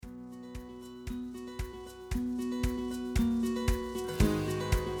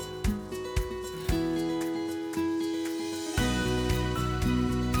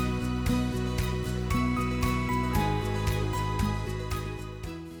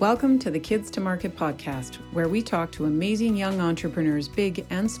Welcome to the Kids to Market podcast, where we talk to amazing young entrepreneurs, big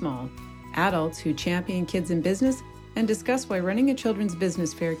and small, adults who champion kids in business, and discuss why running a children's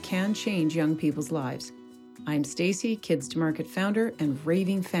business fair can change young people's lives. I'm Stacy, Kids to Market founder and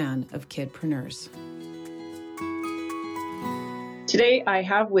raving fan of kidpreneurs. Today, I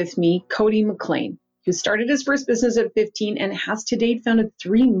have with me Cody McLain, who started his first business at 15 and has to date founded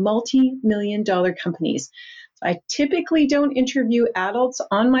 3 multi-million-dollar companies. I typically don't interview adults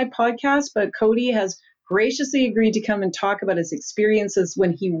on my podcast, but Cody has graciously agreed to come and talk about his experiences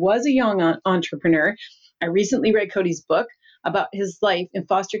when he was a young entrepreneur. I recently read Cody's book about his life in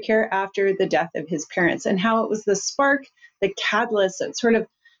foster care after the death of his parents and how it was the spark, the catalyst that sort of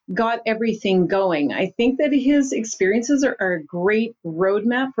got everything going. I think that his experiences are a great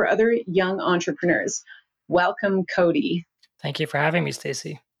roadmap for other young entrepreneurs. Welcome, Cody. Thank you for having me,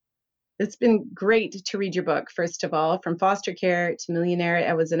 Stacy. It's been great to read your book, first of all. From foster care to Millionaire,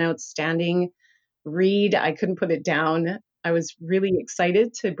 it was an outstanding read. I couldn't put it down. I was really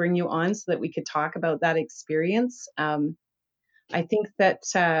excited to bring you on so that we could talk about that experience. I think that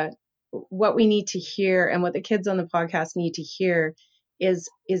what we need to hear and what the kids on the podcast need to hear is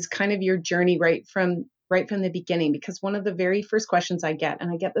kind of your journey right from the beginning. Because one of the very first questions I get,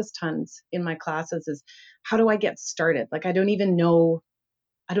 and I get this tons in my classes, is how do I get started? Like, I don't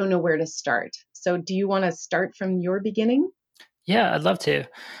know where to start. So do you want to start from your beginning? Yeah, I'd love to.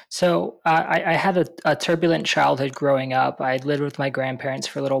 So I had a turbulent childhood growing up. I lived with my grandparents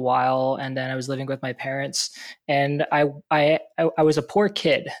for a little while, and then I was living with my parents. And I was a poor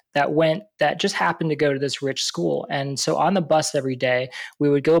kid that just happened to go to this rich school. And so on the bus every day, we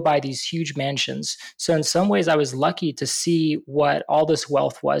would go by these huge mansions. So in some ways, I was lucky to see what all this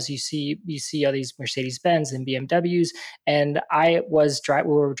wealth was. You see all these Mercedes-Benz and BMWs, and we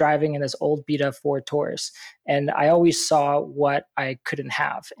were driving in this old beat up Ford Taurus. And I always saw what I couldn't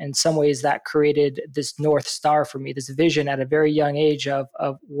have. In some ways, that created this North Star for me, this vision at a very young age of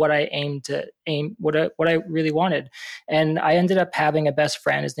what I what I really wanted. And I ended up having a best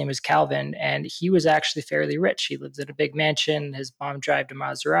friend. His name was Calvin, and he was actually fairly rich. He lived in a big mansion. His mom drove a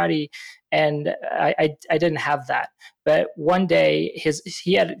Maserati, and I didn't have that. But one day,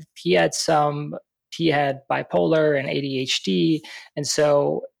 he had bipolar and ADHD, and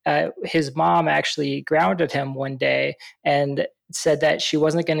so his mom actually grounded him one day and said that she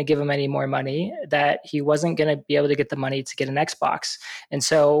wasn't going to give him any more money, that he wasn't going to be able to get the money to get an Xbox. And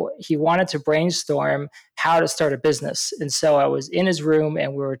so he wanted to brainstorm how to start a business. And so I was in his room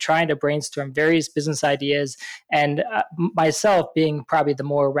and we were trying to brainstorm various business ideas. And myself, being probably the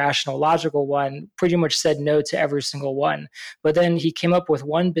more rational, logical one, pretty much said no to every single one. But then he came up with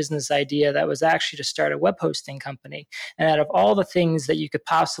one business idea that was actually to start a web hosting company. And out of all the things that you could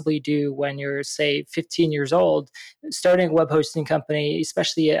possibly do when you're, say, 15 years old, starting a web hosting company,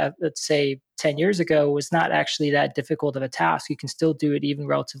 especially let's say 10 years ago, was not actually that difficult of a task. You can still do it even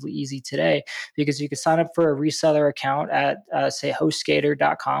relatively easy today, because you can sign up for a reseller account at say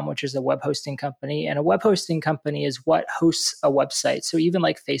hostgator.com, which is a web hosting company. And a web hosting company is what hosts a website. So even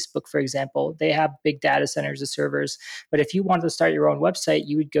like Facebook, for example, they have big data centers of servers. But if you wanted to start your own website,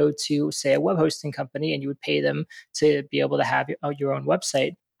 you would go to, say, a web hosting company and you would pay them to be able to have your own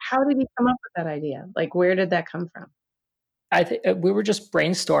website. How did you come up with that idea? Like, where did that come from? I think we were just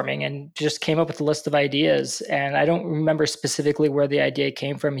brainstorming and just came up with a list of ideas. And I don't remember specifically where the idea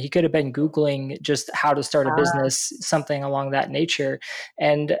came from. He could have been Googling just how to start a business, something along that nature.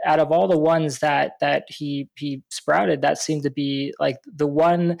 And out of all the ones that he sprouted, that seemed to be like the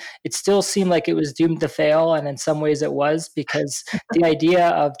one. It still seemed like it was doomed to fail. And in some ways it was, because the idea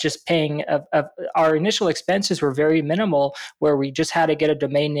of just paying of our initial expenses were very minimal, where we just had to get a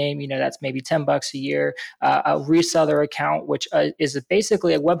domain name, that's maybe $10 a year, a reseller account, which is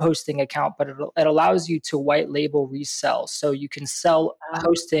basically a web hosting account, but it allows you to white label resell. So you can sell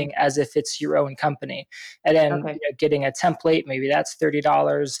hosting as if it's your own company. And then getting a template, maybe that's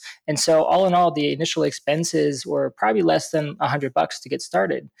 $30. And so all in all, the initial expenses were probably less than $100 to get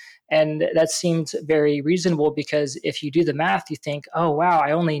started. And that seemed very reasonable, because if you do the math, you think, oh, wow,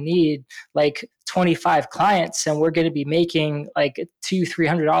 I only need like 25 clients and we're going to be making like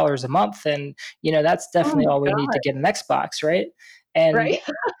 $200-$300 a month. And, that's definitely all we need to get an Xbox, right? And right.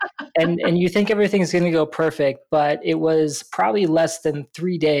 and you think everything's going to go perfect, but it was probably less than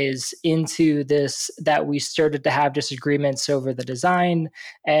 3 days into this that we started to have disagreements over the design.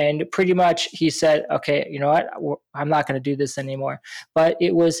 And pretty much he said, okay, you know what, I'm not going to do this anymore. But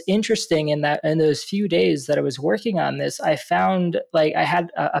it was interesting in those few days that I was working on this, I found like I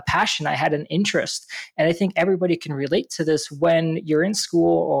had a passion, I had an interest. And I think everybody can relate to this. When you're in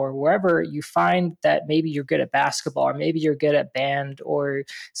school or wherever, you find that maybe you're good at basketball, or maybe you're good at band, band, or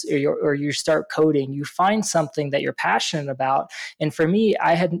you start coding. You find something that you're passionate about. And for me,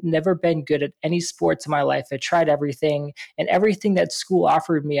 I had never been good at any sports in my life. I tried everything, and everything that school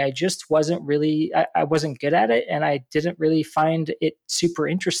offered me, I just wasn't really, I wasn't good at it, and I didn't really find it super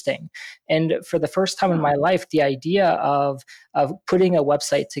interesting. And for the first time in my life, the idea of putting a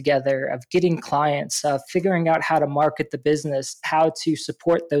website together, of getting clients, of figuring out how to market the business, how to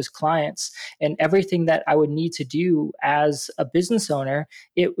support those clients, and everything that I would need to do as a business owner,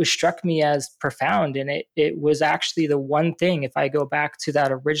 it was struck me as profound. And it was actually the one thing, if I go back to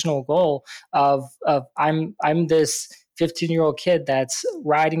that original goal of I'm this 15-year-old kid that's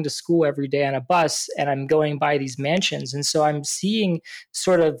riding to school every day on a bus, and I'm going by these mansions. And so I'm seeing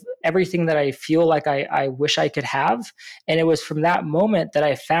sort of everything that I feel like I wish I could have. And it was from that moment that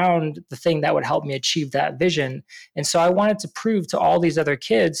I found the thing that would help me achieve that vision. And so I wanted to prove to all these other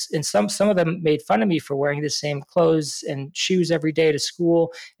kids, and some of them made fun of me for wearing the same clothes and shoes every day to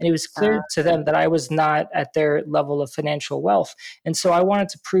school. And it was clear to them that I was not at their level of financial wealth. And so I wanted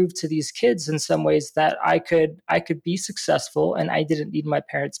to prove to these kids in some ways that I could be successful, and I didn't need my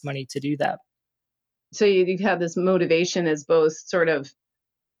parents' money to do that. So you have this motivation as both sort of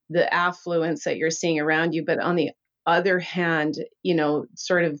the affluence that you're seeing around you, but on the other hand,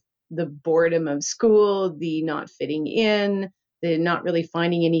 sort of the boredom of school, the not fitting in, the not really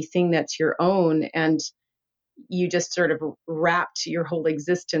finding anything that's your own. And you just sort of wrapped your whole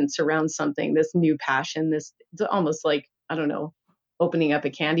existence around something, this new passion, it's almost like, I don't know, opening up a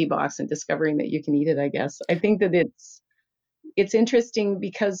candy box and discovering that you can eat it, I guess. I think that it's interesting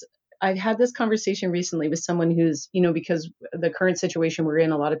because I've had this conversation recently with someone who's, because the current situation we're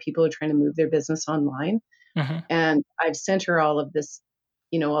in, a lot of people are trying to move their business online. Mm-hmm. And I've sent her all of this,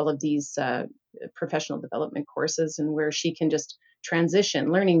 all of these professional development courses, and where she can just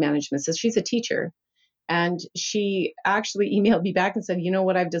transition learning management. So she's a teacher. And she actually emailed me back and said,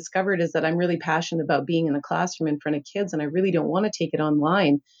 what I've discovered is that I'm really passionate about being in the classroom in front of kids, and I really don't want to take it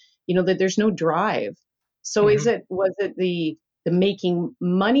online, that there's no drive. So Mm-hmm. was it the making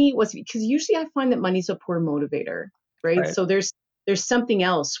money? Was because usually I find that money's a poor motivator, right? Right. So there's something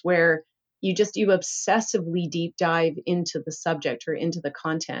else where you obsessively deep dive into the subject or into the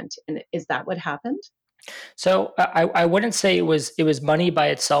content. And is that what happened? So I wouldn't say it was money by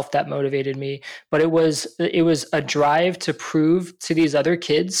itself that motivated me, but it was a drive to prove to these other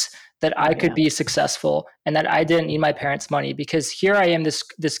kids that I could Yeah. be successful and that I didn't need my parents' money, because here I am,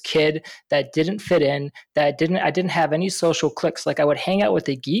 this kid that didn't fit in, I didn't have any social cliques. Like, I would hang out with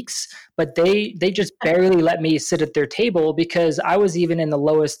the geeks, but they just barely let me sit at their table, because I was even in the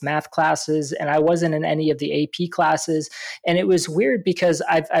lowest math classes and I wasn't in any of the AP classes. And it was weird because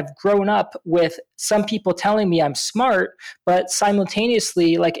I've grown up with some people telling me I'm smart, but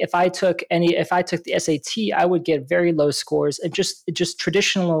simultaneously, like, if I took the SAT, I would get very low scores. And just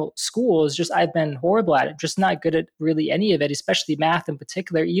traditional schools, just I've been horrible at it, just not good at really any of it, especially math in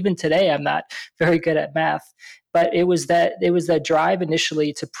particular. Even today, I'm not very good at math. But it was that drive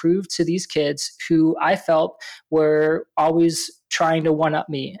initially to prove to these kids, who I felt were always trying to one up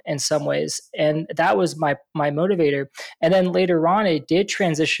me in some ways, and that was my motivator. And then later on, it did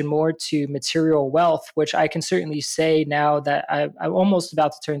transition more to material wealth, which I can certainly say now that I'm almost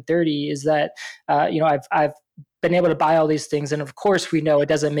about to turn 30, is that I've been able to buy all these things. And of course, we know it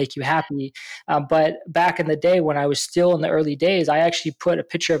doesn't make you happy. But back in the day, when I was still in the early days, I actually put a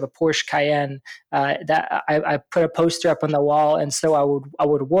picture of a Porsche Cayenne, that I put a poster up on the wall. And so I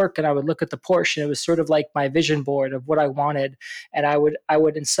would work and I would look at the Porsche, and it was sort of like my vision board of what I wanted. And I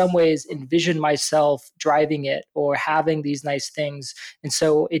would in some ways envision myself driving it or having these nice things. And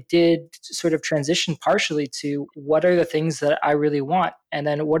so it did sort of transition partially to, what are the things that I really want? And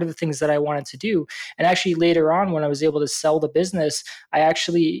then what are the things that I wanted to do? And actually later on, when I was able to sell the business, I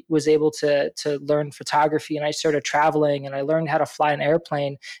actually was able to learn photography, and I started traveling, and I learned how to fly an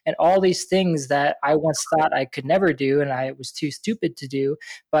airplane, and all these things that I once thought I could never do and I was too stupid to do.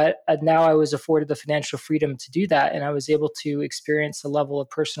 But now I was afforded the financial freedom to do that, and I was able to experience a level of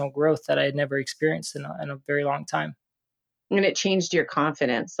personal growth that I had never experienced in a very long time. And it changed your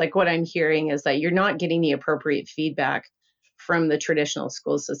confidence. Like, what I'm hearing is that you're not getting the appropriate feedback from the traditional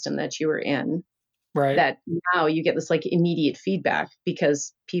school system that you were in, Right. that now you get this like immediate feedback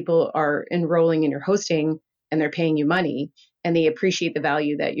because people are enrolling in your hosting and they're paying you money and they appreciate the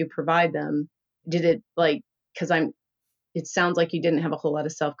value that you provide them. Did it like, because it sounds like you didn't have a whole lot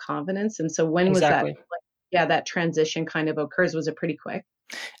of self confidence. And so when was that? Exactly. Like, yeah, that transition kind of occurs. Was it pretty quick?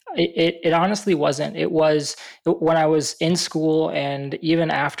 It honestly wasn't. It was when I was in school and even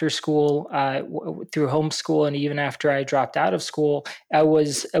after school, through homeschool, and even after I dropped out of school, I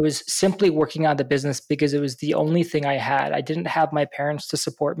was simply working on the business because it was the only thing I had. I didn't have my parents to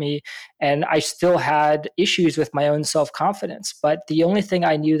support me, and I still had issues with my own self confidence. But the only thing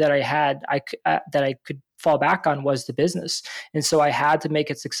I knew that I had, that I could fall back on, was the business. And so I had to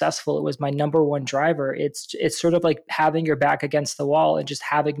make it successful. It was my number one driver. It's sort of like having your back against the wall and just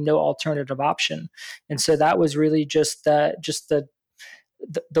having no alternative option. And so that was really just the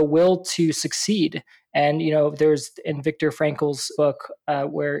will to succeed. And there's in Viktor Frankl's book,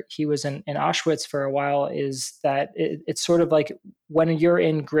 where he was in Auschwitz for a while, is that it's sort of like when you're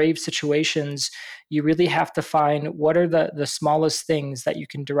in grave situations, you really have to find what are the smallest things that you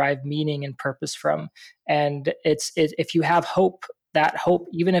can derive meaning and purpose from. And if you have hope, that hope,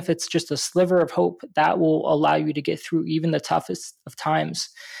 even if it's just a sliver of hope, that will allow you to get through even the toughest of times.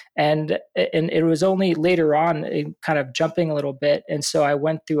 And it was only later on, kind of jumping a little bit, and so I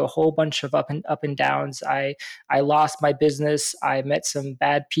went through a whole bunch of up and downs. I lost my business. I met some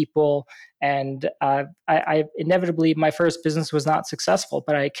bad people, and I inevitably, my first business was not successful,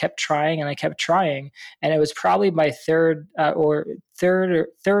 but I kept trying and I kept trying, and it was probably my third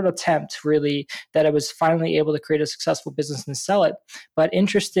attempt, really, that I was finally able to create a successful business and sell it. But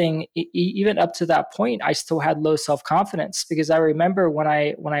interesting, even up to that point, I still had low self confidence, because I remember when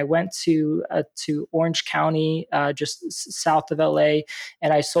I went to Orange County, just south of LA,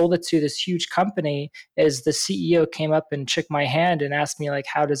 and I sold it to this huge company. As the CEO came up and shook my hand and asked me, like,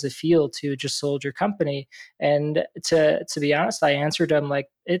 how does it feel to just sold your company? And to be honest, I answered him like,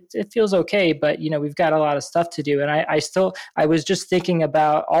 it feels okay, but we've got a lot of stuff to do. And I was just thinking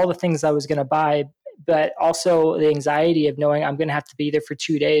about all the things I was going to buy, but also the anxiety of knowing I'm going to have to be there for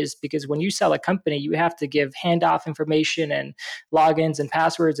 2 days, because when you sell a company, you have to give handoff information and logins and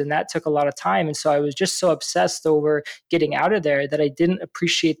passwords, and that took a lot of time. And so I was just so obsessed over getting out of there that I didn't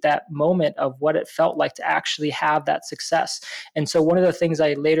appreciate that moment of what it felt like to actually have that success. And so one of the things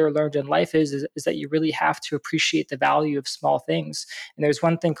I later learned in life is that you really have to appreciate the value of small things. And there's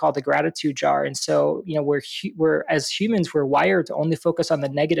one thing called the gratitude jar. And so we're as humans, we're wired to only focus on the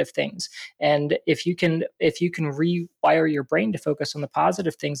negative things. And if you can rewire your brain to focus on the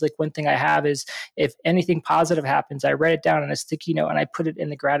positive things, like one thing I have is, if anything positive happens, I write it down on a sticky note and I put it in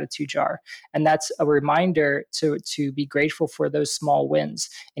the gratitude jar. And that's a reminder to be grateful for those small wins.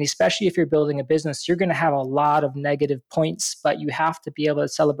 And especially if you're building a business, you're going to have a lot of negative points, but you have to be able to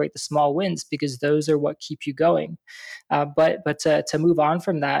celebrate the small wins, because those are what keep you going. But to move on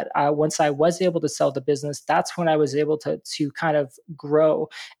from that, once I was able to sell the business, that's when I was able to kind of grow.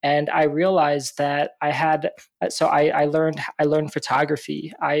 And I realized that I learned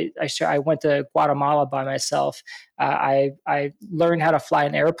photography. I went to Guatemala by myself. I learned how to fly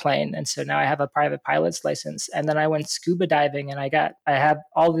an airplane, and so now I have a private pilot's license. And then I went scuba diving, and I have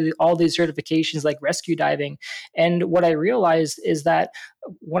all these certifications, like rescue diving. And what I realized is that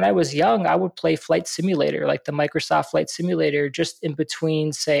when I was young, I would play Flight Simulator, like the Microsoft Flight Simulator, just in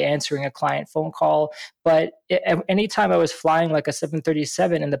between, say, answering a client phone call. But anytime I was flying like a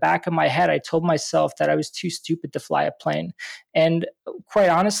 737, in the back of my head, I told myself that I was too stupid to fly a plane. And quite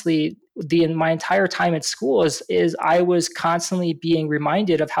honestly, my entire time at school is I was constantly being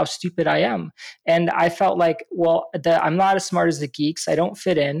reminded of how stupid I am. And I felt like, well, I'm not as smart as the geeks. I don't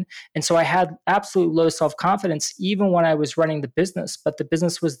fit in. And so I had absolute low self-confidence even when I was running the business. But the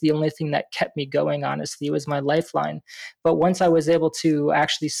business was the only thing that kept me going, honestly. It was my lifeline. But once I was able to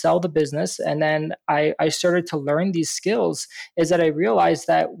actually sell the business, and then I started to learn these skills, is that I realized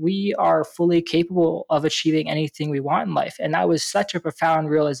that we are fully capable of achieving anything we want in life. And that was such a profound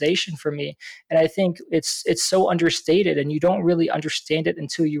realization for me. And I think it's so understated, and you don't really understand it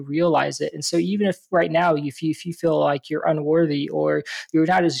until you realize it. And so even if right now, if you feel like you're unworthy, or you're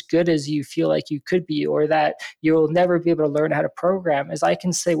not as good as you feel like you could be, or that you'll never be able to learn how to program, as I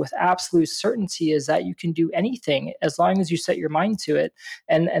can say with absolute certainty, is that you can do anything as long as you set your mind to it.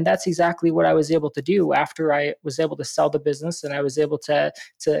 And that's exactly what I was able to do after I was able to sell the business, and I was able to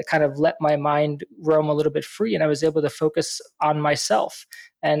kind of let my mind roam a little bit free, and I was able to focus on myself.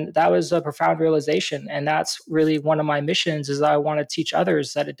 And that was a profound realization. And that's really one of my missions, is I want to teach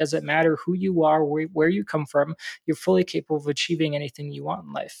others that it doesn't matter who you are, where you come from, you're fully capable of achieving anything you want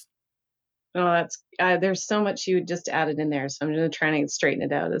in life. Oh, that's there's so much you just added in there. So I'm going to try and straighten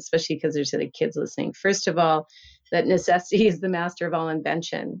it out, especially because there's the kids listening. First of all, that necessity is the master of all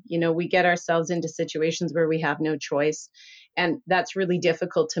invention. We get ourselves into situations where we have no choice, and that's really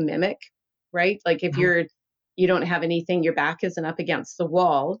difficult to mimic, right? Like if Mhm. you don't have anything, your back isn't up against the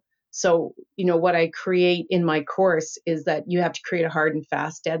wall. So, what I create in my course is that you have to create a hard and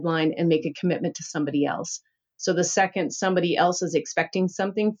fast deadline and make a commitment to somebody else. So the second somebody else is expecting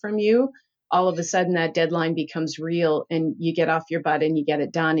something from you, all of a sudden that deadline becomes real and you get off your butt and you get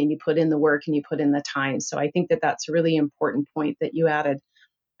it done and you put in the work and you put in the time. So I think that that's a really important point that you added.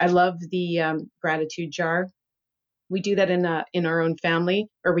 I love the gratitude jar. We do that in our own family,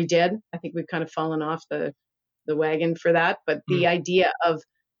 or we did. I think we've kind of fallen off the wagon for that. But the idea of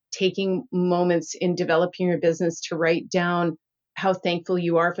taking moments in developing your business to write down how thankful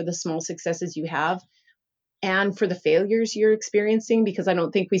you are for the small successes you have and for the failures you're experiencing, because I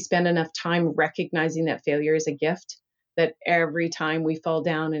don't think we spend enough time recognizing that failure is a gift, that every time we fall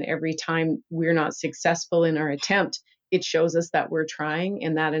down and every time we're not successful in our attempt, it shows us that we're trying,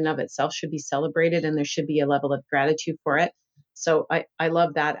 and that in of itself should be celebrated, and there should be a level of gratitude for it. So I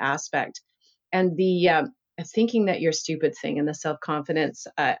love that aspect. And the thinking that you're stupid thing and the self-confidence,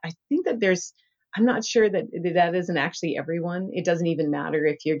 I think that I'm not sure that isn't actually everyone. It doesn't even matter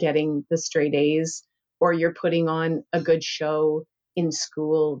if you're getting the straight A's or you're putting on a good show in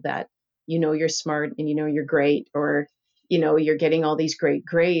school, that you're smart and you're great, or you're getting all these great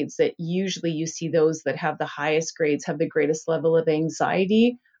grades. That usually you see those that have the highest grades have the greatest level of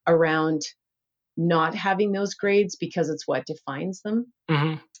anxiety around not having those grades, because it's what defines them.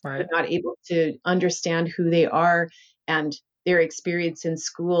 Right. They're not able to understand who they are, and their experience in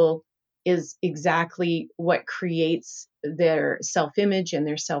school is exactly what creates their self-image and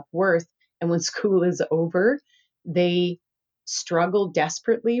their self-worth. And when school is over, they struggle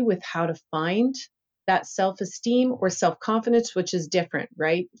desperately with how to find that self-esteem or self-confidence, which is different,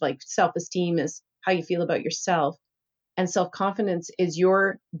 right? Like self-esteem is how you feel about yourself, and self-confidence is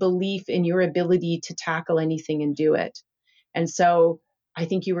your belief in your ability to tackle anything and do it. And so I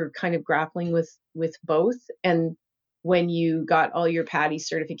think you were kind of grappling with both. And when you got all your PADI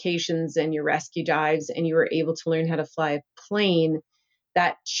certifications and your rescue dives and you were able to learn how to fly a plane,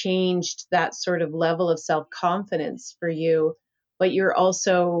 that changed that sort of level of self-confidence for you. But you're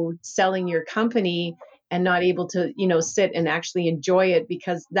also selling your company and not able to, sit and actually enjoy it,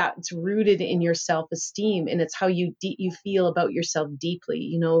 because that's rooted in your self-esteem, and it's how you feel about yourself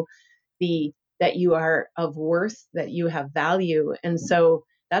deeply. The that you are of worth, that you have value. And so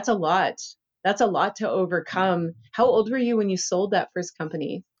that's a lot. That's a lot to overcome. How old were you when you sold that first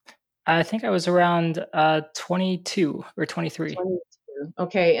company? I think I was around 22 or 23. 22.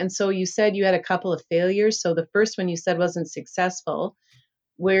 Okay. And so you said you had a couple of failures. So the first one you said wasn't successful.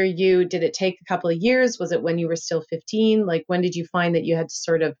 Did it take a couple of years? Was it when you were still 15? Like, when did you find that you had to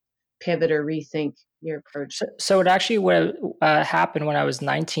sort of pivot or rethink your approach? So it actually happened when I was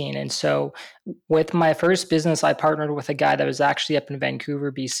 19. And so with my first business, I partnered with a guy that was actually up in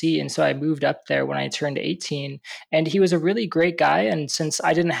Vancouver, BC. And so I moved up there when I turned 18. And he was a really great guy. And since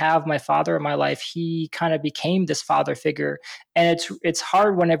I didn't have my father in my life, he kind of became this father figure. And it's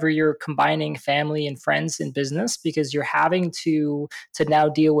hard whenever you're combining family and friends in business, because you're having to now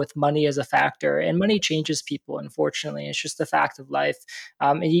deal with money as a factor. And money changes people, unfortunately. It's just the fact of life.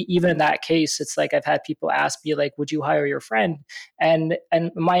 Even in that case, it's like I've had people ask me, like, would you hire your friend? And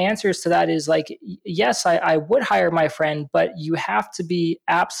my answers to that is like, yes, I would hire my friend, but you have to be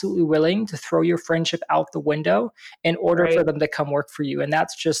absolutely willing to throw your friendship out the window in order Right. for them to come work for you. And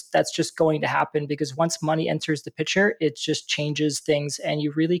that's just going to happen, because once money enters the picture, it just changes things, and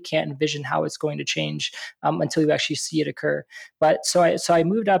you really can't envision how it's going to change until you actually see it occur. But so I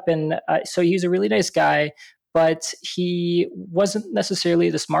moved up, and so he's a really nice guy, but he wasn't necessarily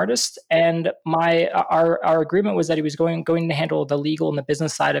the smartest. And our agreement was that he was going to handle the legal and the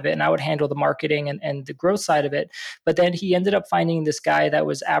business side of it, and I would handle the marketing and the growth side of it. But then he ended up finding this guy that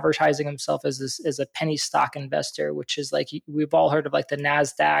was advertising himself as a penny stock investor, which is like, we've all heard of like the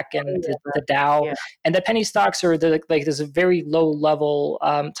Nasdaq and the Dow, Yeah. and the penny stocks are like this very low level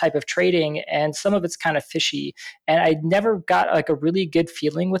type of trading, and some of it's kind of fishy. And I never got like a really good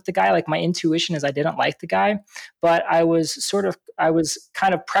feeling with the guy. Like, my intuition is I didn't like the guy, but I was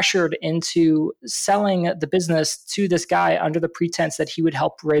kind of pressured into selling the business to this guy under the pretense that he would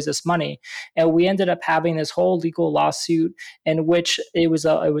help raise us money. And we ended up having this whole legal lawsuit, in which it was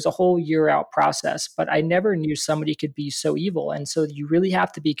a whole year out process. But I never knew somebody could be so evil. And so you really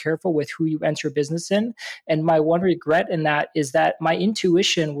have to be careful with who you enter business in. And my one regret in that is that my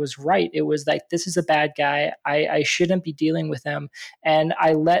intuition was right. It was like, this is a bad guy. I shouldn't be dealing with him. And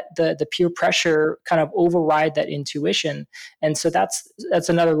I let the peer pressure kind of override override that intuition. And so that's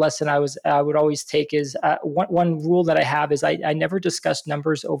another lesson I would always take is one rule that I have is I never discuss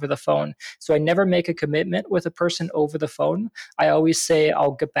numbers over the phone. So I never make a commitment with a person over the phone. I always say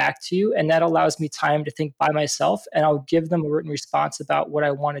I'll get back to you, and that allows me time to think by myself, and I'll give them a written response about what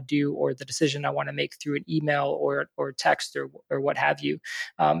I want to do or the decision I want to make through an email or text or what have you,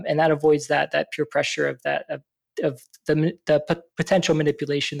 and that avoids that peer pressure of the potential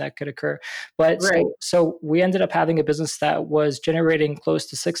manipulation that could occur. But Right. so we ended up having a business that was generating close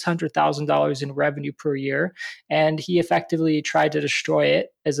to $600,000 in revenue per year, and he effectively tried to destroy it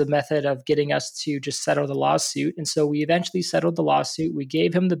as a method of getting us to just settle the lawsuit. And so we eventually settled the lawsuit. We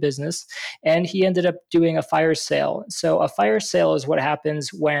gave him the business, and he ended up doing a fire sale. So a fire sale is what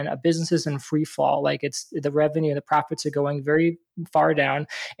happens when a business is in free fall, like it's the revenue and the profits are going very far down,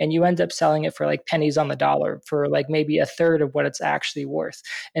 and you end up selling it for like pennies on the dollar for like maybe a third of what it's actually worth.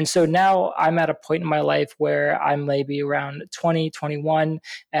 And so now I'm at a point in my life where I'm maybe around 20, 21,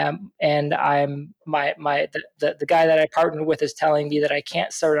 and I'm the guy that I partnered with is telling me that I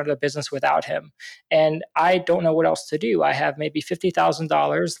can't start another business without him, and I don't know what else to do. I have maybe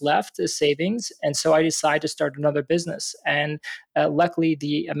 $50,000 left as savings, and so I decide to start another business. And luckily,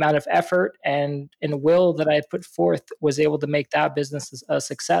 the amount of effort and will that I put forth was able to make that business a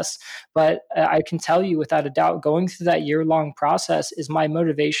success. But I can tell you without a doubt, going through that year-long process is my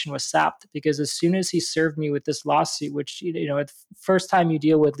motivation was sapped, because as soon as he served me with this lawsuit, which the first time you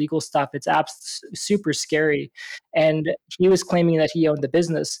deal with legal stuff, it's super scary, and he was claiming that he owned the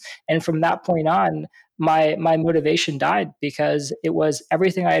business, and from that point on, my motivation died, because it was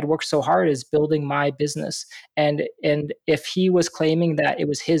everything I had worked so hard is building my business. And if he was claiming that it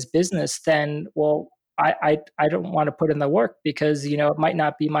was his business, then well, I don't want to put in the work, because it might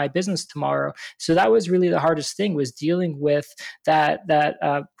not be my business tomorrow. So that was really the hardest thing, was dealing with that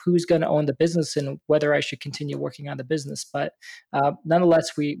who's going to own the business and whether I should continue working on the business. But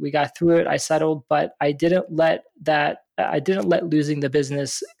nonetheless, we got through it. I settled, but I didn't let losing the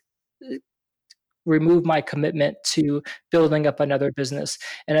business remove my commitment to building up another business.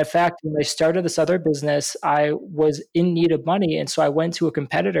 And in fact, when I started this other business, I was in need of money. And so I went to a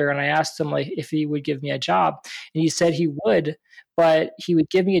competitor and I asked him like if he would give me a job. And he said he would, but he would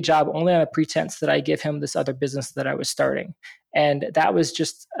give me a job only on a pretense that I give him this other business that I was starting. And that was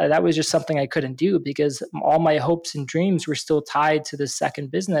just something I couldn't do, because all my hopes and dreams were still tied to this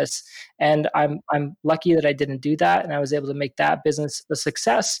second business. And I'm lucky that I didn't do that, and I was able to make that business a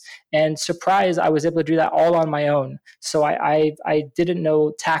success. And surprise, I was able to do that all on my own. So I didn't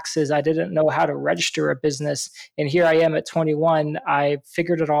know taxes, I didn't know how to register a business, and here I am at 21. I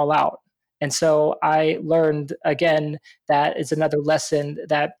figured it all out. And so I learned again that is another lesson,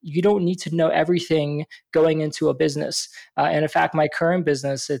 that you don't need to know everything going into a business. And in fact, my current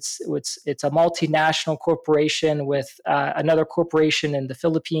business, it's a multinational corporation with another corporation in the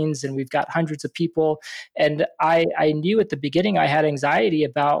Philippines, and we've got hundreds of people. And I knew at the beginning I had anxiety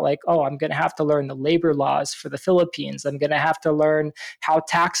about like, oh, I'm going to have to learn the labor laws for the Philippines. I'm going to have to learn how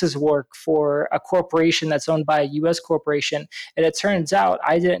taxes work for a corporation that's owned by a U.S. corporation. And it turns out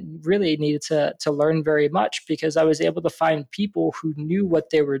I didn't really need to learn very much, because I was able to find people who knew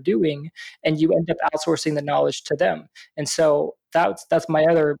what they were doing, and you end up outsourcing the knowledge to them. And so that's my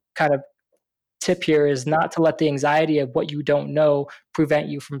other kind of tip here, is not to let the anxiety of what you don't know prevent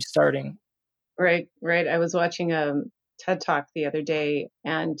you from starting. Right, right. I was watching a TED Talk the other day,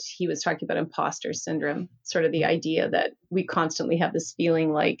 and he was talking about imposter syndrome, sort of the idea that we constantly have this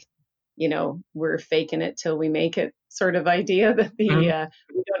feeling like, we're faking it till we make it sort of idea, that Mhm.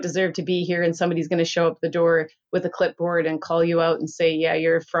 we don't deserve to be here, and somebody's going to show up the door with a clipboard and call you out and say, yeah,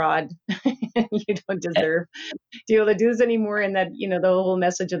 you're a fraud. You don't deserve to be able to do this anymore. And that, the whole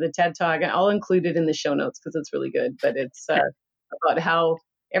message of the TED Talk, I'll include it in the show notes because it's really good, but it's about how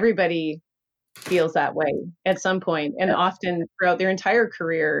everybody feels that way at some point, and often throughout their entire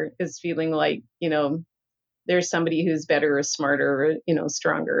career is feeling like, there's somebody who's better or smarter or,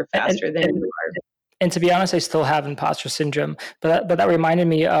 stronger or And, faster than and you are. And to be honest, I still have imposter syndrome, but that reminded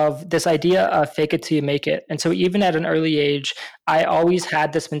me of this idea of fake it till you make it. And so even at an early age, I always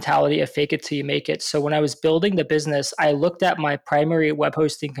had this mentality of fake it till you make it. So when I was building the business, I looked at my primary web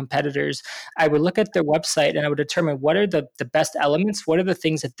hosting competitors. I would look at their website and I would determine what are the best elements, what are the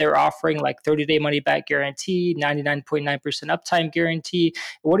things that they're offering, like 30-day money back guarantee, 99.9% uptime guarantee.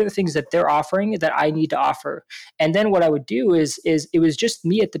 What are the things that they're offering that I need to offer? And then what I would do is it was just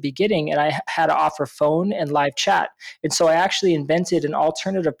me at the beginning, and I had to offer phone and live chat. And so I actually invented an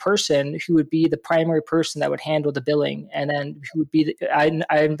alternative person who would be the primary person that would handle the billing, and then who would be, I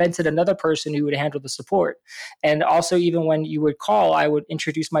invented another person who would handle the support. And also, even when you would call, I would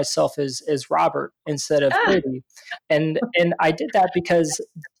introduce myself as Robert instead of Ah, Cody. And I did that because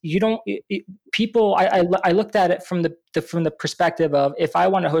you don't people I looked at it from the perspective of, if I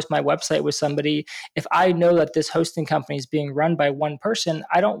want to host my website with somebody, if I know that this hosting company is being run by one person,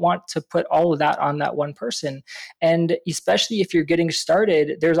 I don't want to put all of that on that one person. And especially if you're getting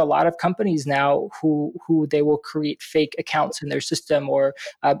started, there's a lot of companies now who they will create fake accounts in their system, or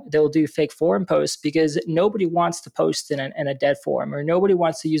they'll do fake forum posts because nobody wants to post in a dead forum, or nobody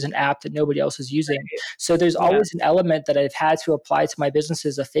wants to use an app that nobody else is using. So there's yeah. always an element that I've had to apply to my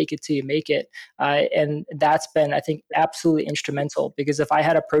businesses, a fake it till you make it. And that's been, I think, absolutely instrumental, because if I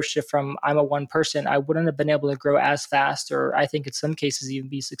had approached it from I'm a one person, I wouldn't have been able to grow as fast, or I think in some cases even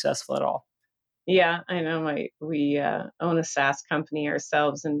be successful at all. Yeah, I know we own a SaaS company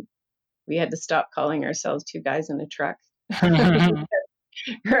ourselves, and we had to stop calling ourselves two guys in a truck.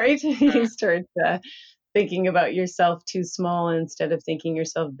 Right? You start thinking about yourself too small instead of thinking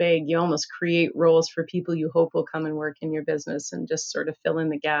yourself big. You almost create roles for people you hope will come and work in your business, and just sort of fill in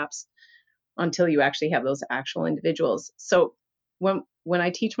the gaps until you actually have those actual individuals. So when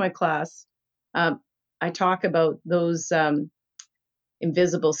I teach my class, um, I talk about those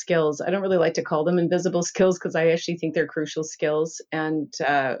invisible skills. I don't really like to call them invisible skills because I actually think they're crucial skills. And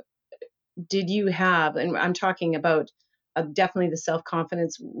did you have, and I'm talking about definitely the self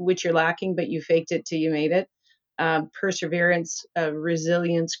confidence, which you're lacking, but you faked it till you made it. Perseverance,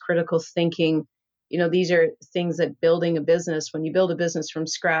 resilience, critical thinking. These are things that building a business, when you build a business from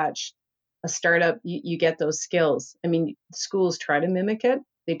scratch, a startup, you get those skills. I mean, schools try to mimic it.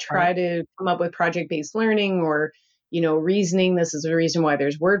 They Right. try to come up with project based learning or, reasoning. This is the reason why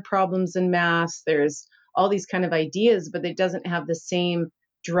there's word problems in math. There's all these kind of ideas, but it doesn't have the same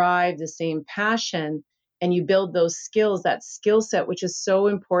drive, the same passion. And you build those skills, that skill set, which is so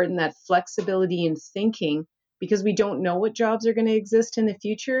important, that flexibility in thinking, because we don't know what jobs are going to exist in the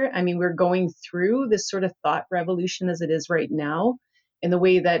future. I mean, we're going through this sort of thought revolution as it is right now, in the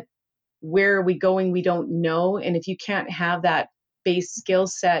way that where are we going, we don't know. And if you can't have that base skill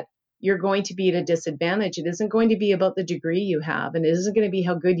set, you're going to be at a disadvantage. It isn't going to be about the degree you have, and it isn't going to be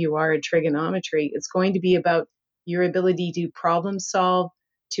how good you are at trigonometry. It's going to be about your ability to problem solve,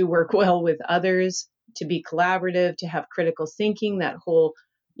 to work well with others, to be collaborative, to have critical thinking, that whole,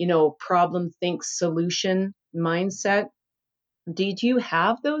 problem, think, solution mindset. Did you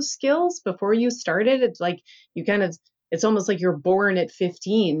have those skills before you started? It's like you kind of, it's almost like you're born at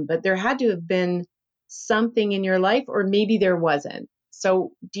 15, but there had to have been something in your life, or maybe there wasn't.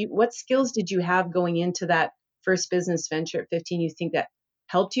 So, what skills did you have going into that first business venture at 15? You think that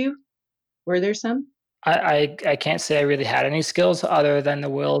helped you? Were there some? I can't say I really had any skills other than the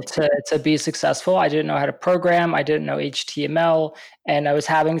will to be successful. I didn't know how to program. I didn't know HTML, and I was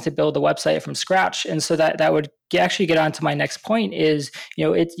having to build a website from scratch. And so that would actually get on to my next point is,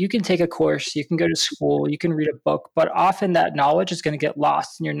 you can take a course, you can go to school, you can read a book, but often that knowledge is going to get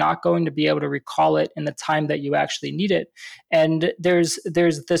lost, and you're not going to be able to recall it in the time that you actually need it. And there's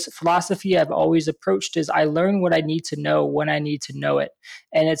this philosophy I've always approached is I learn what I need to know when I need to know it.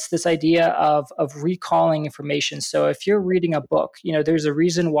 And it's this idea of recalling information. So if you're reading a book, there's a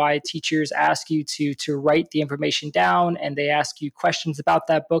reason why teachers ask you to write the information down, and they ask you questions about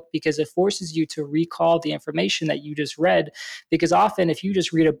that book, because it forces you to recall the information that you just read. Because often if you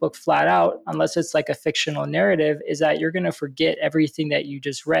just read a book flat out, unless it's like a fictional narrative, is that you're going to forget everything that you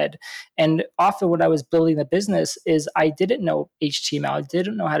just read. And often when I was building the business is I didn't know HTML, I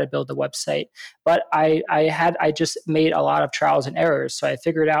didn't know how to build a website, but I just made a lot of trials and errors. So I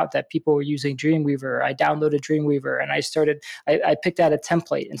figured out that people were using Dreamweaver. I downloaded Dreamweaver, and I picked out a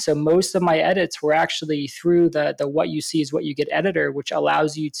template. And so most of my edits were actually through the what you see is what you get editor, which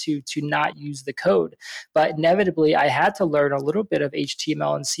allows you to not use the code. But inevitably, I had to learn a little bit of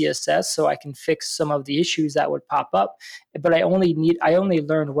HTML and CSS so I can fix some of the issues that would pop up. But I only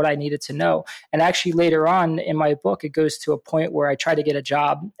learned what I needed to know. And actually later on in my book, it goes to a point where I tried to get a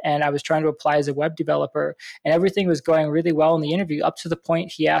job, and I was trying to apply as a web developer, and everything was going really well in the interview, up to the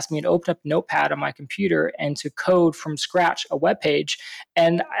point he asked me to open up Notepad on my computer and to code from scratch a web page.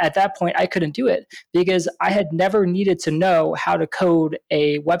 And at that point, I couldn't do it because I had never needed to know how to code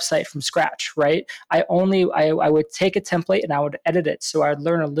a website from scratch, right? I I would take a template and I would edit it. So I'd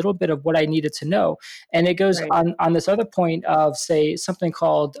learn a little bit of what I needed to know. And it goes Right. on this other point of, say, something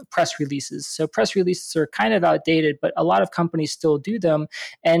called press releases. So press releases are kind of outdated, but a lot of companies still do them.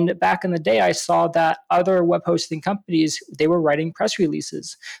 And back in the day, I saw that other web hosting companies, they were writing press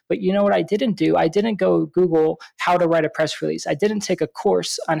releases. But you know what I didn't do? I didn't go Google how to write a press release. I didn't take a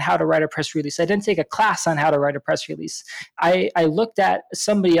course on how to write a press release. I didn't take a class on how to write a press release. I looked at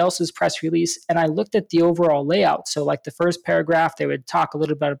somebody else's press release and I looked at the overall layout. So, like the first paragraph, they would talk a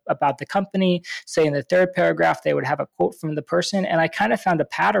little bit about the company. Say in the third paragraph, they would have a quote from the person. And I kind of found a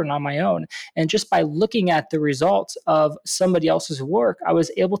pattern on my own. And just by looking at the results of somebody else's work, I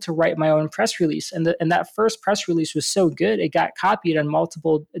was able to write my own press release. And that first press release was so good, it got copied on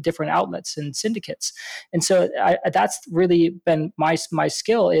multiple different outlets and syndicates. And so that's really been my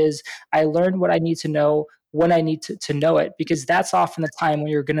skill is I learned what I need to know when I need to know it, because that's often the time when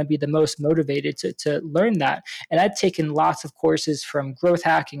you're going to be the most motivated to learn that. And I've taken lots of courses from growth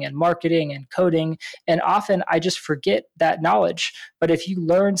hacking and marketing and coding, and often I just forget that knowledge. But if you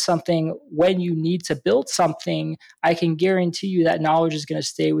learn something when you need to build something, I can guarantee you that knowledge is going to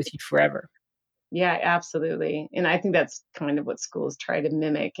stay with you forever. Yeah, absolutely. And I think that's kind of what schools try to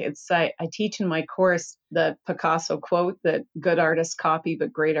mimic. I teach in my course the Picasso quote that good artists copy,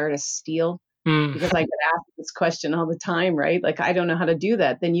 but great artists steal. Mm, Because I get asked this question all the time, right? Like, I don't know how to do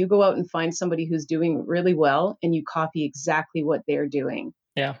that. Then you go out and find somebody who's doing really well and you copy exactly what they're doing.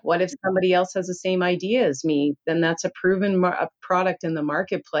 yeah. What if somebody else has the same idea as me? Then that's a proven product in the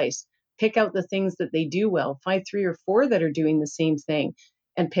marketplace. Pick out the things that they do well. Find 3 or 4 that are doing the same thing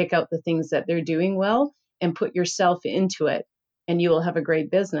and pick out the things that they're doing well and put yourself into it and you will have a great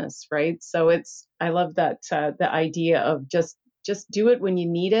business, right? So I love that, the idea of just do it when you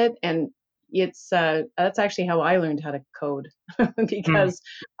need it. And that's actually how I learned how to code Mm, because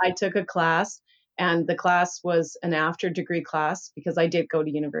I took a class and the class was an after degree class because I did go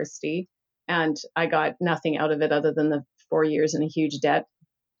to university and I got nothing out of it other than the 4 years in a huge debt,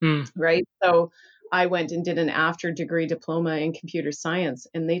 mm, right? So I went and did an after degree diploma in computer science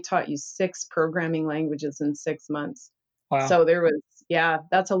and they taught you 6 programming languages in 6 months. wow. So yeah,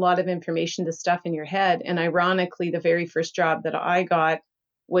 that's a lot of information to stuff in your head. And ironically, the very first job that I got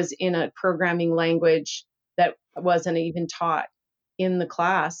was in a programming language that wasn't even taught in the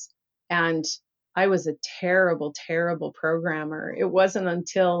class. And I was a terrible, terrible programmer. It wasn't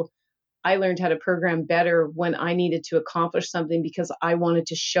until I learned how to program better when I needed to accomplish something because I wanted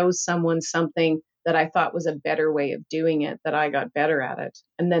to show someone something that I thought was a better way of doing it, that I got better at it.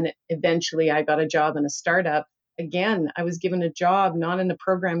 And then eventually I got a job in a startup. Again, I was given a job not in the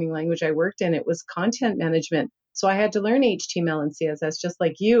programming language I worked in, it was content management. So I had to learn HTML and CSS just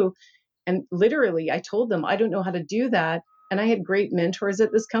like you. And literally, I told them, I don't know how to do that. And I had great mentors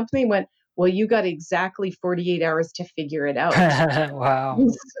at this company went, well, you got exactly 48 hours to figure it out. Wow.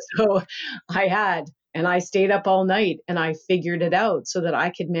 So and I stayed up all night and I figured it out so that I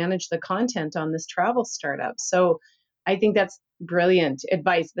could manage the content on this travel startup. So I think that's brilliant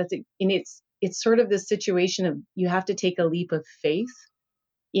advice. And it's sort of this situation of you have to take a leap of faith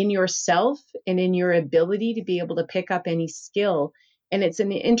in yourself and in your ability to be able to pick up any skill. And it's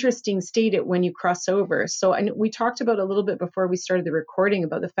an interesting state at when you cross over. So and we talked about a little bit before we started the recording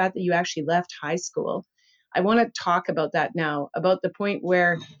about the fact that you actually left high school. I want to talk about that now, about the point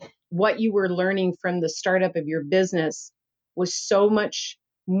where what you were learning from the startup of your business was so much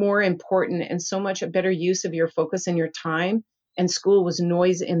more important and so much a better use of your focus and your time, and school was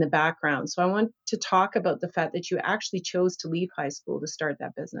noise in the background. So I want to talk about the fact that you actually chose to leave high school to start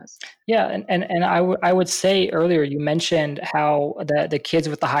that business. Yeah, and I would say earlier you mentioned how the kids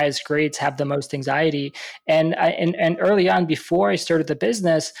with the highest grades have the most anxiety, and early on before I started the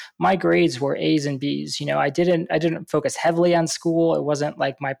business, my grades were A's and B's. You know, I didn't focus heavily on school. It wasn't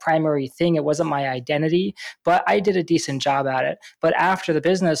like my primary thing. It wasn't my identity, but I did a decent job at it. But after the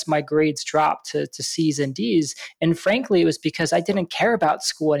business, my grades dropped to C's and D's, and frankly, it was because I didn't care about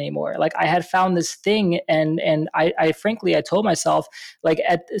school anymore. Like I had found this thing, and I frankly I told myself like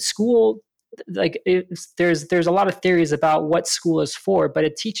at school there's a lot of theories about what school is for, but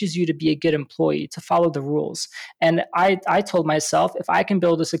it teaches you to be a good employee, to follow the rules. And I told myself, if I can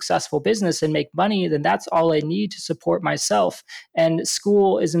build a successful business and make money, then that's all I need to support myself. And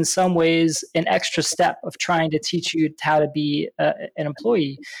school is in some ways an extra step of trying to teach you how to be an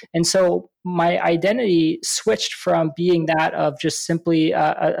employee. And so my identity switched from being that of just simply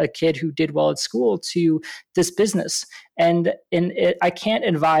a kid who did well at school to this business. I can't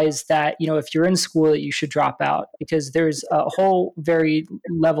advise that, if you're in school, that you should drop out, because there's a whole very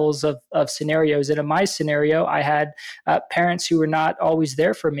levels of scenarios. And in my scenario, I had parents who were not always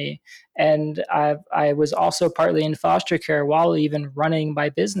there for me. And I was also partly in foster care while even running my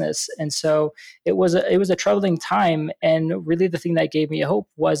business. And so it was a troubling time. And really the thing that gave me hope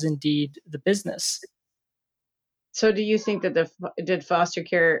was indeed the business. So do you think that did foster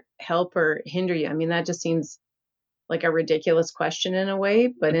care help or hinder you? I mean, that just seems like a ridiculous question in a way,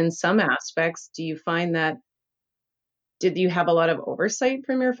 but in some aspects, do you find that did you have a lot of oversight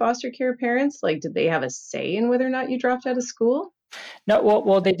from your foster care parents? Like, did they have a say in whether or not you dropped out of school? No,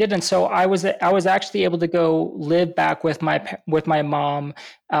 well, they didn't. So I was actually able to go live back with my mom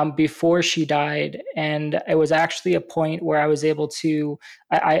before she died, and it was actually a point where I was able to.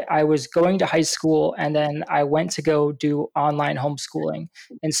 I was going to high school, and then I went to go do online homeschooling,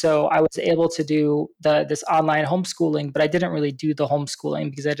 and so I was able to do this online homeschooling, but I didn't really do the homeschooling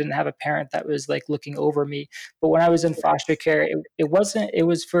because I didn't have a parent that was like looking over me. But when I was in foster care, it wasn't. It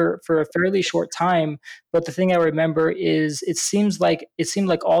was for a fairly short time, but the thing I remember is it seemed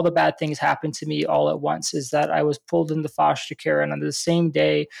like all the bad things happened to me all at once. Is that I was pulled into foster care, and on the same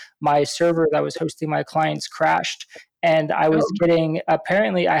day, my server that was hosting my clients crashed. And I was Oh, getting,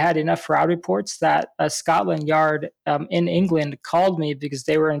 apparently, I had enough fraud reports that a Scotland Yard in England called me because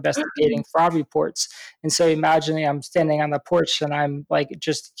they were investigating fraud reports. And so imagining I'm standing on the porch and I'm like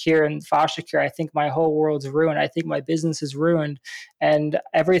just here in foster care, I think my whole world's ruined. I think my business is ruined, and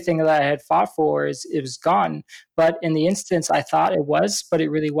everything that I had fought for is it was gone. But in the instance, I thought it was, but it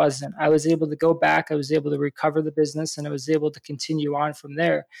really wasn't. I was able to go back. I was able to recover the business, and I was able to continue on from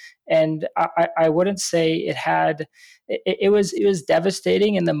there. And I wouldn't say it had. It was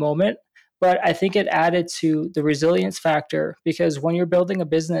devastating in the moment, but I think it added to the resilience factor, because when you're building a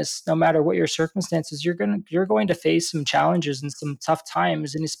business, no matter what your circumstances, you're going to face some challenges and some tough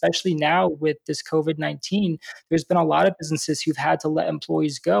times. And especially now with this COVID-19, there's been a lot of businesses who've had to let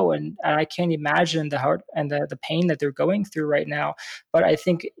employees go, and I can't imagine the heart and the pain that they're going through right now. But I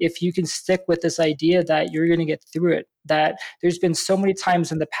think if you can stick with this idea that you're going to get through it, that there's been so many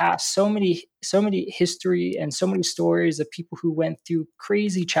times in the past, so many history and so many stories of people who went through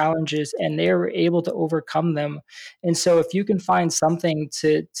crazy challenges and they were able to overcome them. And so if you can find something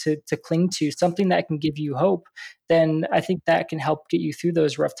to cling to, something that can give you hope, then I think that can help get you through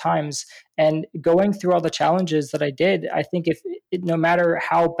those rough times. And going through all the challenges that I did, I think no matter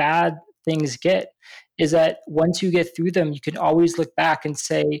how bad things get, is that once you get through them, you can always look back and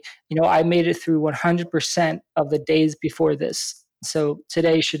say, I made it through 100% of the days before this. So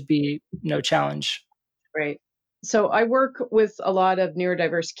today should be no challenge. right. So I work with a lot of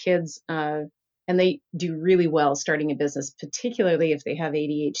neurodiverse kids, and they do really well starting a business, particularly if they have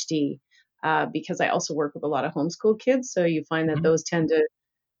ADHD, because I also work with a lot of homeschool kids. So you find that Mhm. those tend to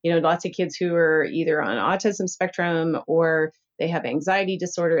lots of kids who are either on autism spectrum or they have anxiety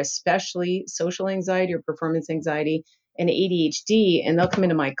disorder, especially social anxiety or performance anxiety and ADHD. And they'll come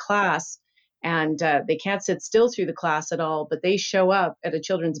into my class and they can't sit still through the class at all, but they show up at a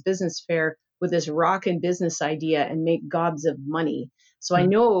children's business fair with this rockin' business idea and make gobs of money. So I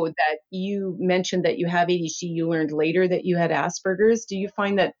know that you mentioned that you have ADHD. You learned later that you had Asperger's. Do you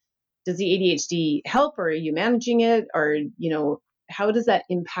find that does the ADHD help, or are you managing it, or how does that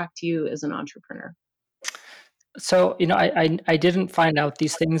impact you as an entrepreneur? So, I didn't find out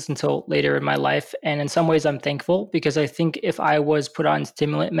these things until later in my life. And in some ways, I'm thankful, because I think if I was put on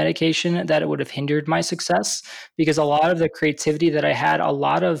stimulant medication, that it would have hindered my success, because a lot of the creativity that I had, a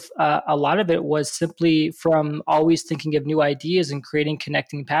lot of it was simply from always thinking of new ideas and creating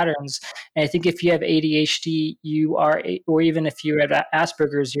connecting patterns. And I think if you have ADHD, or even if you have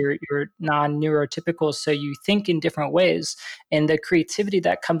Asperger's, you're non-neurotypical. So you think in different ways, and the creativity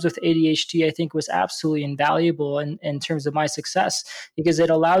that comes with ADHD, I think, was absolutely invaluable in terms of my success, because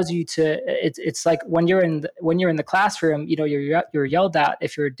it allows you to. It's like when you're in the classroom, you're yelled at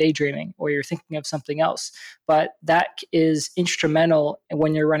if you're daydreaming or you're thinking of something else, but that is instrumental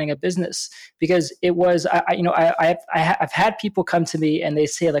when you're running a business, because it was I've had people come to me and they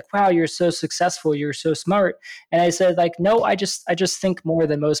say like, wow, you're so successful, you're so smart. And I said like, no, I just think more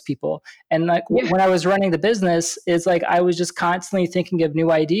than most people. And like Yeah. when I was running the business, it's like I was just constantly thinking of new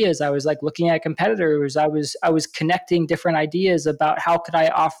ideas. I was like looking at competitors. I was was connecting different ideas about how could I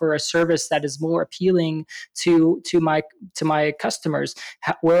offer a service that is more appealing to my customers.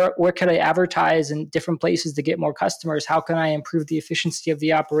 Where could I advertise in different places to get more customers? How can I improve the efficiency of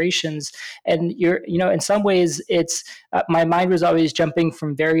the operations? And in some ways, it's my mind was always jumping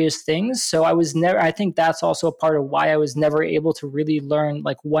from various things. So I think that's also a part of why I was never able to really learn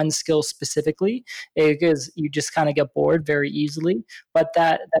like one skill specifically, because you just kind of get bored very easily. But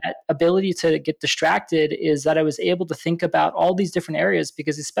that ability to get distracted is that I was able to think about all these different areas,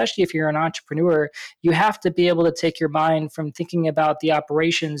 because especially if you're an entrepreneur, you have to be able to take your mind from thinking about the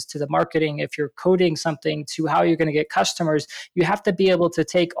operations to the marketing. If you're coding something, to how you're going to get customers, you have to be able to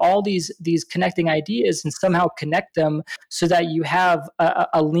take all these connecting ideas and somehow connect them so that you have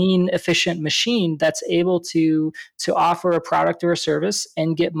a lean, efficient machine that's able to offer a product or a service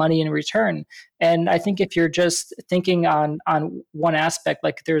and get money in return. And I think if you're just thinking on one aspect,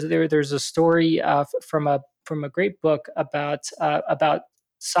 like there's a story from a great book about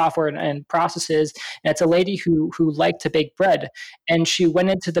software and processes. And it's a lady who liked to bake bread, and she went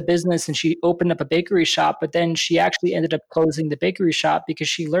into the business and she opened up a bakery shop. But then she actually ended up closing the bakery shop because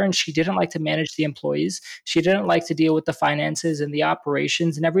she learned she didn't like to manage the employees. She didn't like to deal with the finances and the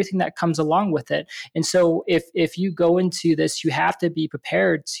operations and everything that comes along with it. And so if you go into this, you have to be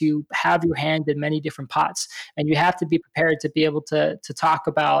prepared to have your hand in many different pots, and you have to be prepared to be able to talk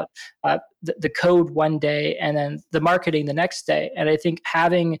about the code one day and then the marketing the next day. And I think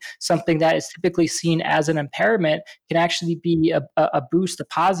having something that is typically seen as an impairment can actually be a boost, a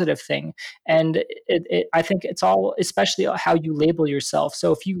positive thing. And I think it's all, especially how you label yourself.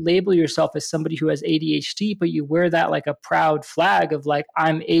 So if you label yourself as somebody who has ADHD, but you wear that like a proud flag of like,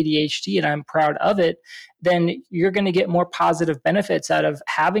 I'm ADHD and I'm proud of it, then you're going to get more positive benefits out of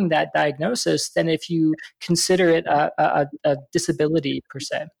having that diagnosis than if you consider it a disability per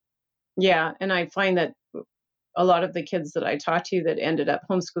se. Yeah. And I find that a lot of the kids that I talk to that ended up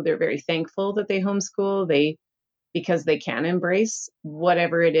homeschooled, they're very thankful that they homeschool. Because they can embrace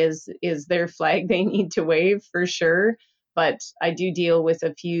whatever it is their flag they need to wave for sure. But I do deal with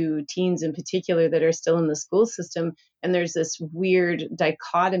a few teens in particular that are still in the school system. And there's this weird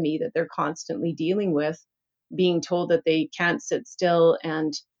dichotomy that they're constantly dealing with, being told that they can't sit still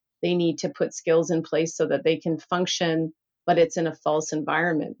and they need to put skills in place so that they can function, but it's in a false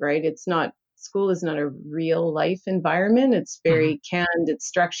environment, right? It's not, school is not a real life environment. It's Mhm. very canned, it's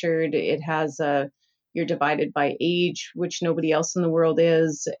structured, it has you're divided by age, which nobody else in the world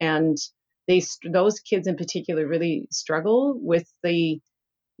is. And those kids in particular really struggle with the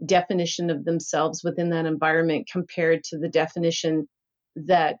definition of themselves within that environment compared to the definition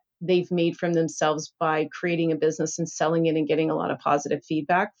that they've made from themselves by creating a business and selling it and getting a lot of positive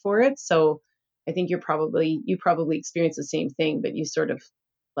feedback for it. So I think you probably experienced the same thing, but you sort of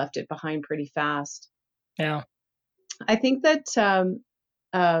left it behind pretty fast. Yeah. I think that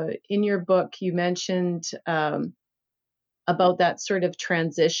in your book you mentioned about that sort of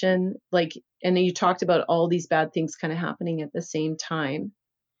transition, like, and you talked about all these bad things kind of happening at the same time.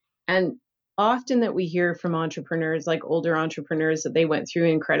 And often that we hear from entrepreneurs, like older entrepreneurs, that they went through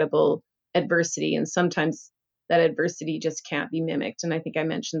incredible adversity, and sometimes that adversity just can't be mimicked. And I think I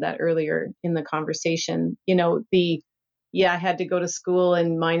mentioned that earlier in the conversation. I had to go to school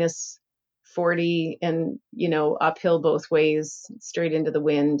in minus 40 and, uphill both ways, straight into the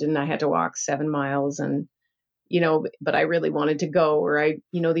wind. And I had to walk 7 miles and, but I really wanted to go, or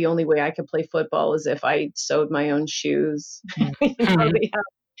the only way I could play football is if I sewed my own shoes. Mhm. They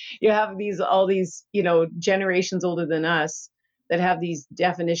you have all these generations older than us that have these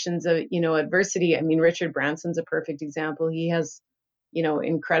definitions of adversity. I mean, Richard Branson's a perfect example. He has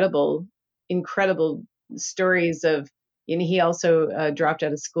incredible stories of, and he also dropped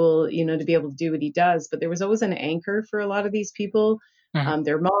out of school to be able to do what he does. But there was always an anchor for a lot of these people, Mhm.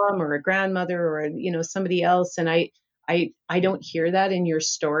 their mom or a grandmother or somebody else. And I don't hear that in your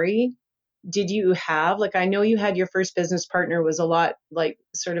story. Did you have, like, I know you had your first business partner was a lot like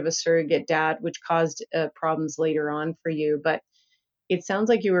sort of a surrogate dad, which caused problems later on for you, but it sounds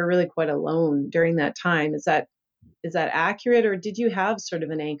like you were really quite alone during that time. Is that accurate, or did you have sort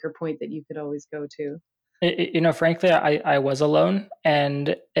of an anchor point that you could always go to? Frankly, I was alone,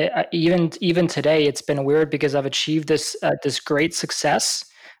 and even today, it's been weird because I've achieved this great success,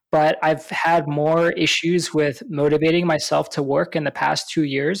 but I've had more issues with motivating myself to work in the past 2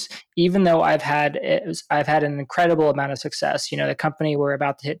 years. Even though I've had an incredible amount of success. The company we're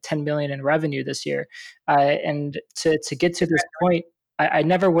about to hit 10 million in revenue this year, and to get to this point. I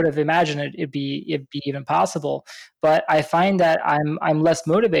never would have imagined it'd be even possible. But I find that I'm less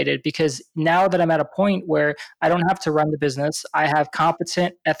motivated because now that I'm at a point where I don't have to run the business, I have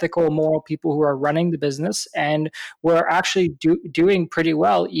competent, ethical, moral people who are running the business, and we're actually doing pretty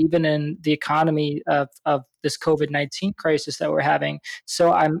well, even in the economy of this COVID-19 crisis that we're having.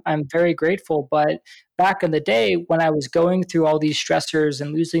 So I'm very grateful. But back in the day when I was going through all these stressors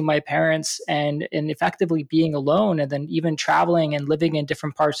and losing my parents and effectively being alone, and then even traveling and living in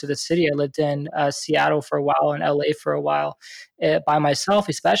different parts of the city. I lived in Seattle for a while and LA for a while by myself,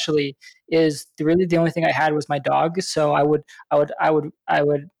 especially. Is really the only thing I had was my dog. So I would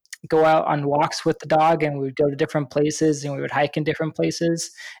go out on walks with the dog, and we would go to different places, and we would hike in different places.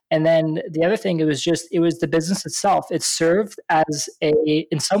 And then the other thing, it was the business itself. It served as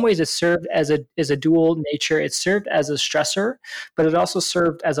in some ways, it served as a dual nature. It served as a stressor, but it also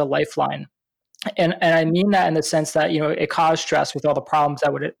served as a lifeline. And I mean that in the sense that, it caused stress with all the problems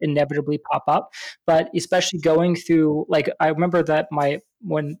that would inevitably pop up. But especially going through, like, I remember that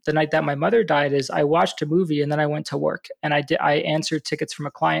when the night that my mother died, is I watched a movie and then I went to work, and I answered tickets from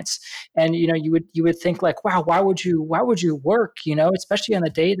my clients. And you would think, like, wow, why would you work, especially on the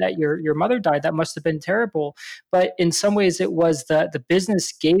day that your mother died? That must have been terrible. But in some ways, it was the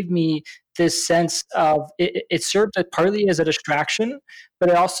business gave me this sense of it served partly as a distraction, but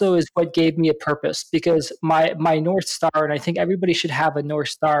it also is what gave me a purpose, because my North Star, and I think everybody should have a North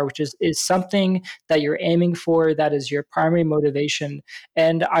Star, which is something that you're aiming for, that is your primary motivation.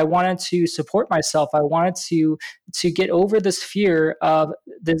 And I wanted to support myself. I wanted to get over this fear of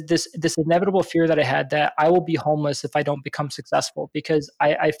this inevitable fear that I had, that I will be homeless if I don't become successful, because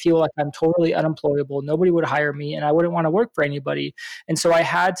I feel like I'm totally unemployable. Nobody would hire me, and I wouldn't want to work for anybody. And so I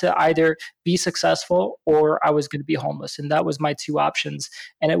had to either be successful or I was going to be homeless, and that was my two options.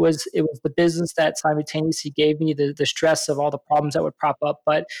 And it was the business that simultaneously gave me the stress of all the problems that would pop up,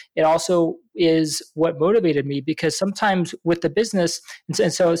 but it also is what motivated me, because sometimes with the business,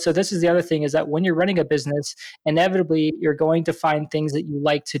 and so this is the other thing, is that when you're running a business, inevitably you're going to find things that you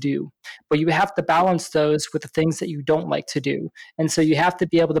like to do, but you have to balance those with the things that you don't like to do. And so you have to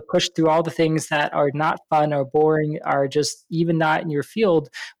be able to push through all the things that are not fun or boring, are just even not in your field,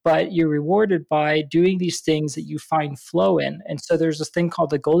 but you're rewarded by doing these things that you find flow in. And so there's this thing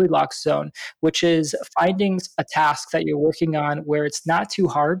called the Goldilocks zone, which is finding a task that you're working on where it's not too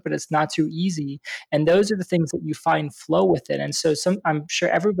hard, but it's not too easy. And those are the things that you find flow within. And so I'm sure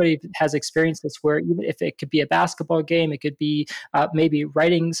everybody has experienced this, where even if it could be a basketball game, it could be maybe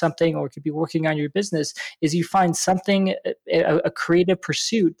writing something, or it could be working on your business, is you find something, a creative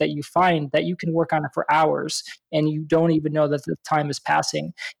pursuit that you find that you can work on it for hours, and you don't even know that the time is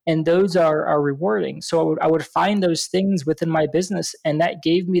passing. And those are rewarding. So I would find those things within my business, and that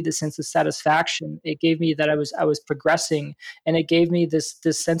gave me the sense of satisfaction. It gave me that I was progressing, and it gave me this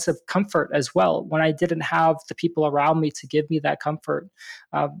sense of comfort as well when I didn't have the people around me to give me that comfort.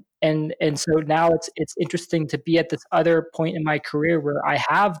 And so now it's interesting to be at this other point in my career where I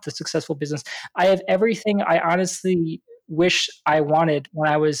have the successful business. I have everything I honestly wish I wanted when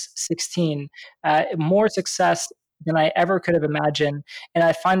I was 16. More success than I ever could have imagined. And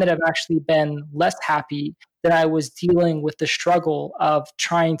I find that I've actually been less happy than I was dealing with the struggle of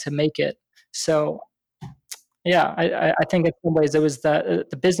trying to make it. So yeah, I think in some ways it was the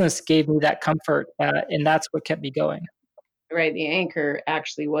business gave me that comfort, and that's what kept me going. Right. The anchor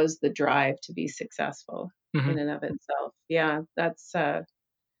actually was the drive to be successful in Hmm. and of itself. Yeah,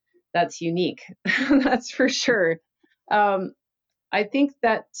 that's unique. That's for sure. Um, I think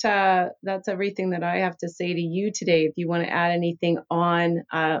that that's everything that I have to say to you today. If you want to add anything on,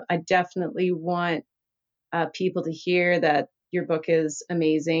 I definitely want people to hear that your book is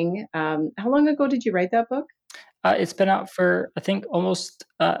amazing. How long ago did you write that book? It's been out for, I think, almost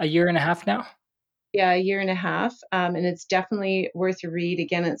a year and a half now. Yeah, a year and a half. And it's definitely worth a read.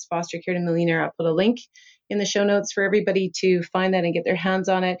 Again, it's Foster Care to Millionaire. I'll put a link in the show notes for everybody to find that and get their hands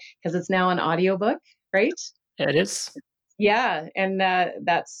on it, because it's now an audiobook, right? Yeah, it is. Yeah. And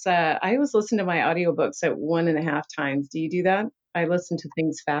that's, I always listen to my audiobooks at 1.5 times. Do you do that? I listen to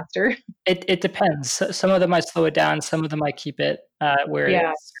things faster. It depends. Some of them I slow it down. Some of them I keep it where it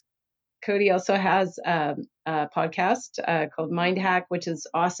Yeah. is. Cody also has a podcast called Mind Hack, which is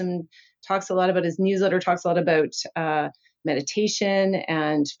awesome. Talks a lot about his newsletter, talks a lot about meditation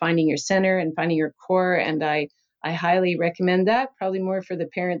and finding your center and finding your core. And I highly recommend that, probably more for the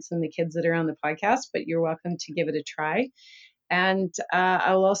parents than the kids that are on the podcast, but you're welcome to give it a try. And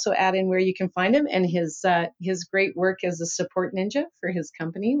I'll also add in where you can find him and his great work as a support ninja for his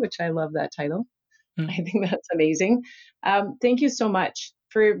company, which I love that title. I Mm. think that's amazing. Thank you so much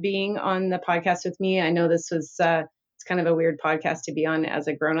for being on the podcast with me. I know this was it's kind of a weird podcast to be on as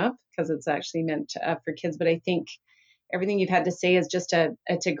a grown-up because it's actually meant for kids. But I think everything you've had to say is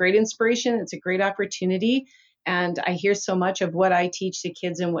it's a great inspiration. It's a great opportunity. And I hear so much of what I teach to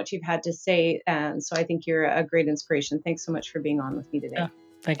kids and what you've had to say. And so I think you're a great inspiration. Thanks so much for being on with me today. Yeah.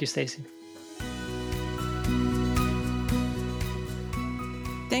 Thank you, Stacey.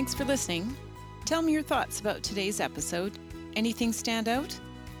 Thanks for listening. Tell me your thoughts about today's episode. Anything stand out?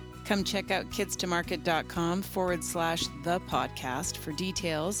 Come check out kidstomarket.com/the podcast for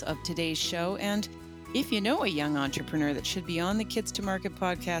details of today's show. And if you know a young entrepreneur that should be on the Kids to Market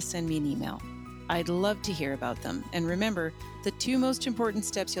podcast, send me an email. I'd love to hear about them. And remember, the 2 most important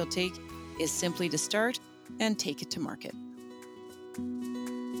steps you'll take is simply to start and take it to market.